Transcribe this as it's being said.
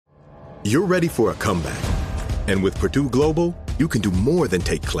You're ready for a comeback. And with Purdue Global, you can do more than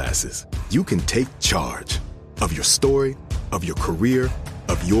take classes. You can take charge of your story, of your career,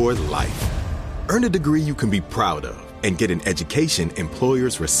 of your life. Earn a degree you can be proud of and get an education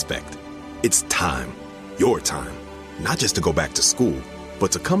employers respect. It's time, your time, not just to go back to school,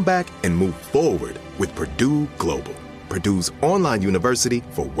 but to come back and move forward with Purdue Global, Purdue's online university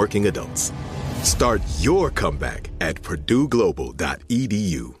for working adults. Start your comeback at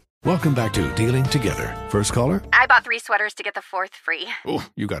purdueglobal.edu. Welcome back to Dealing Together. First caller? I bought 3 sweaters to get the 4th free. Oh,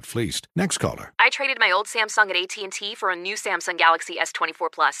 you got fleeced. Next caller? I traded my old Samsung at AT&T for a new Samsung Galaxy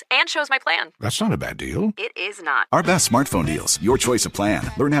S24 Plus and chose my plan. That's not a bad deal. It is not. Our best smartphone deals. Your choice of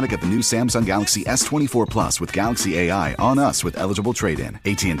plan. Learn how to get the new Samsung Galaxy S24 Plus with Galaxy AI on us with eligible trade-in.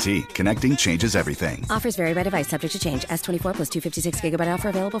 AT&T. Connecting changes everything. Offers vary by device. Subject to change. S24 plus 256 gigabyte offer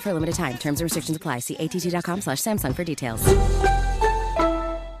available for a limited time. Terms and restrictions apply. See att.com/Samsung for details.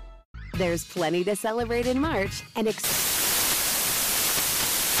 There's plenty to celebrate in March and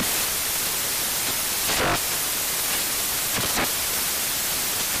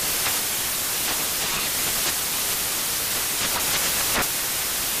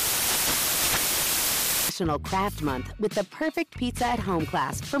National Craft Month with the perfect pizza at home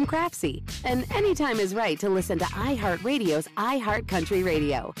class from Craftsy. And anytime is right to listen to iHeartRadio's iHeartCountry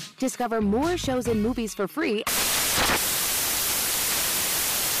Radio. Discover more shows and movies for free.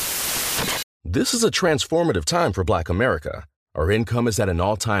 This is a transformative time for Black America. Our income is at an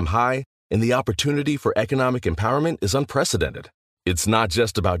all-time high, and the opportunity for economic empowerment is unprecedented. It's not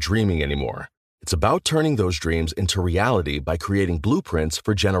just about dreaming anymore. It's about turning those dreams into reality by creating blueprints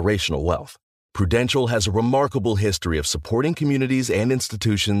for generational wealth. Prudential has a remarkable history of supporting communities and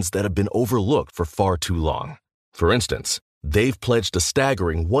institutions that have been overlooked for far too long. For instance, they've pledged a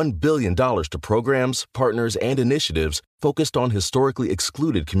staggering $1 billion to programs, partners, and initiatives focused on historically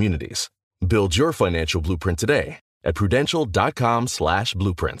excluded communities. Build your financial blueprint today at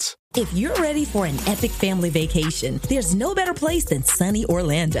prudential.com/blueprints. If you're ready for an epic family vacation, there's no better place than sunny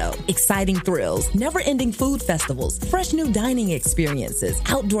Orlando. Exciting thrills, never-ending food festivals, fresh new dining experiences,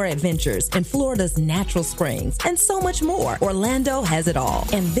 outdoor adventures, and Florida's natural springs, and so much more. Orlando has it all.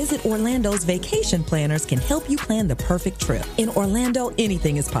 And Visit Orlando's vacation planners can help you plan the perfect trip. In Orlando,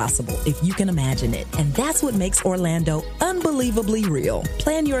 anything is possible if you can imagine it. And that's what makes Orlando unbelievably real.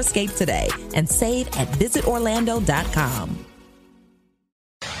 Plan your escape today and save at visitorlando.com.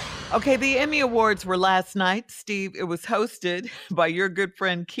 Okay, the Emmy Awards were last night, Steve. It was hosted by your good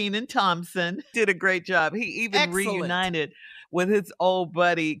friend Kenan Thompson. Did a great job. He even reunited with his old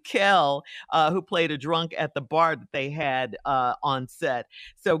buddy Kel, who played a drunk at the bar that they had on set.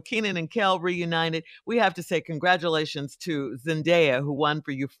 So Kenan and Kel reunited. We have to say congratulations to Zendaya, who won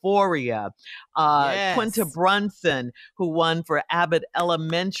for Euphoria, Quinta Brunson, who won for Abbott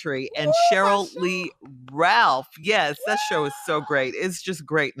Elementary, and Cheryl Lee Ralph. Yes, that show is so great. It's just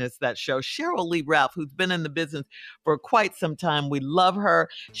greatness, that show. Cheryl Lee Ralph, who's been in the business for quite some time. We love her.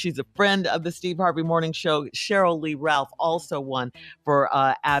 She's a friend of the Steve Harvey Morning Show. Cheryl Lee Ralph also won for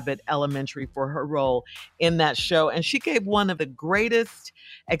Abbott Elementary for her role in that show. And she gave one of the greatest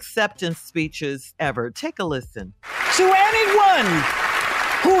acceptance speeches ever. Take a listen. To anyone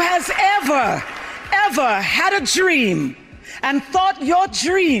who has ever had a dream and thought your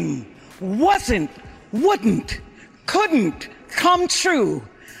dream wouldn't, couldn't come true,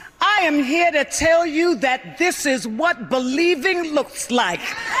 I am here to tell you that this is what believing looks like.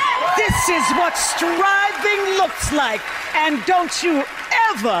 This is what striving looks like. And don't you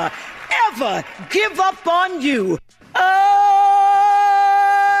ever give up on you. I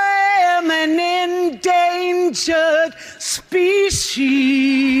am an endangered species,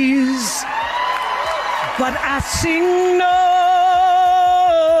 but I sing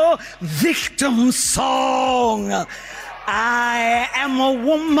no victim song. I am a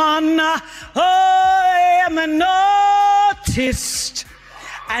woman, I am an artist,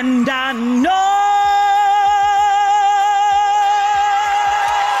 and I know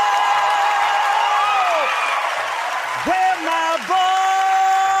where my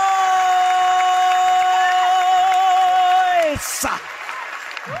voice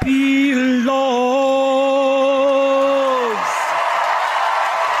belongs.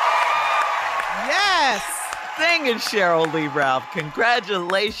 Yes! Singing Cheryl Lee Ralph.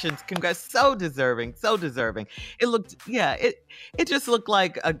 Congratulations. So deserving. So deserving. It looked, it just looked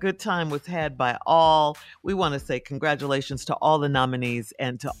like a good time was had by all. We want to say congratulations to all the nominees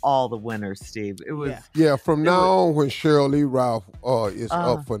and to all the winners, Steve. It was. Yeah, from now on, when Cheryl Lee Ralph is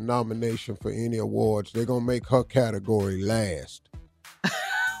up for nomination for any awards, they're going to make her category last.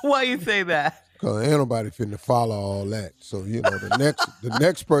 Why you say that? Because ain't nobody finna follow all that. So, the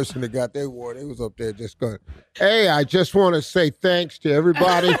next person that got their award, they was up there just going, hey, I just want to say thanks to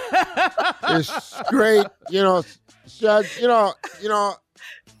everybody. It's great.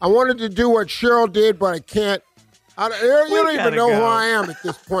 I wanted to do what Cheryl did, but I can't. You don't even know who I am at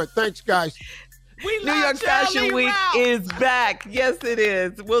this point. Thanks, guys. New York Fashion Week is back. Yes, it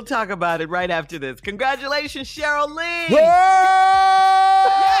is. We'll talk about it right after this. Congratulations, Cheryl Lee. Whoa!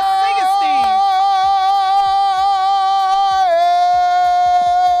 Yes, sing it,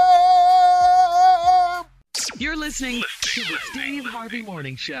 Steve. You're listening to the Steve Harvey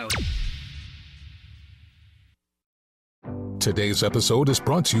Morning Show. Today's episode is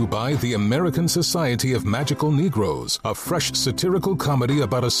brought to you by the American Society of Magical Negroes, a fresh satirical comedy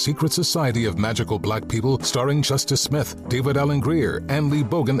about a secret society of magical black people starring Justice Smith, David Allen Greer, Ann Lee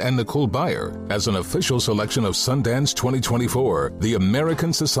Bogan, and Nicole Byer. As an official selection of Sundance 2024, the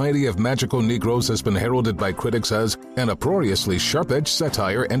American Society of Magical Negroes has been heralded by critics as an uproariously sharp-edged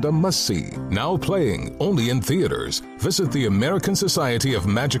satire and a must-see. Now playing only in theaters. Visit the American Society of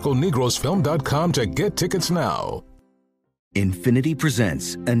Magical Negroes Film.com to get tickets now. Infiniti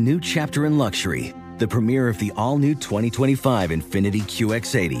presents a new chapter in luxury, the premiere of the all-new 2025 Infiniti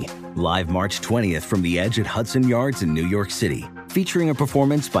QX80, live March 20th from the Edge at Hudson Yards in New York City, featuring a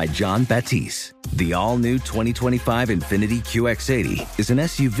performance by John Batiste. The all-new 2025 Infiniti QX80 is an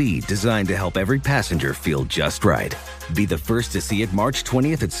SUV designed to help every passenger feel just right. Be the first to see it March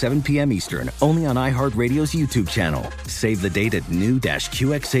 20th at 7 p.m. Eastern, only on iHeartRadio's YouTube channel. Save the date at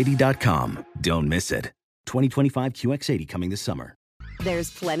new-QX80.com. Don't miss it. 2025 QX80 coming this summer.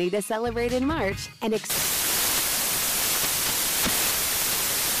 There's plenty to celebrate in March and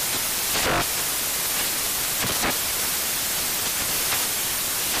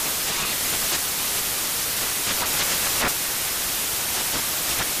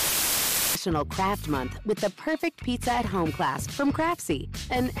National Craft Month with the perfect pizza at home class from Craftsy.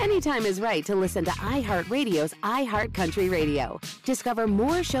 And anytime is right to listen to iHeartRadio's iHeart Country Radio. Discover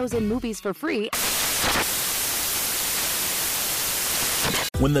more shows and movies for free.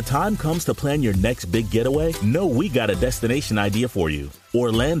 When the time comes to plan your next big getaway, know we got a destination idea for you.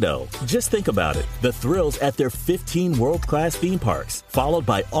 Orlando. Just think about it. The thrills at their 15 world-class theme parks, followed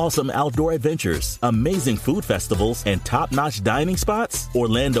by awesome outdoor adventures, amazing food festivals, and top-notch dining spots.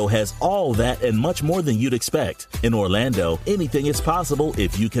 Orlando has all that and much more than you'd expect. In Orlando, anything is possible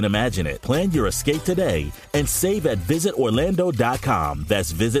if you can imagine it. Plan your escape today and save at visitorlando.com.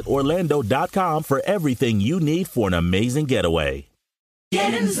 That's visitorlando.com for everything you need for an amazing getaway.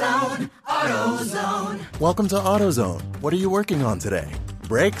 Get in zone, AutoZone. Welcome to AutoZone. What are you working on today?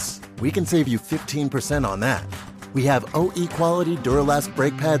 Brakes? We can save you 15% on that. We have OE quality Duralast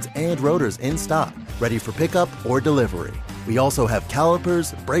brake pads and rotors in stock, ready for pickup or delivery. We also have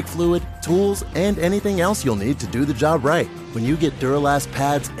calipers, brake fluid, tools, and anything else you'll need to do the job right. When you get Duralast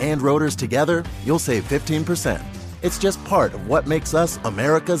pads and rotors together, you'll save 15%. It's just part of what makes us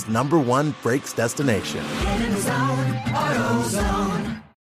America's #1 brakes destination. Get in zone, AutoZone.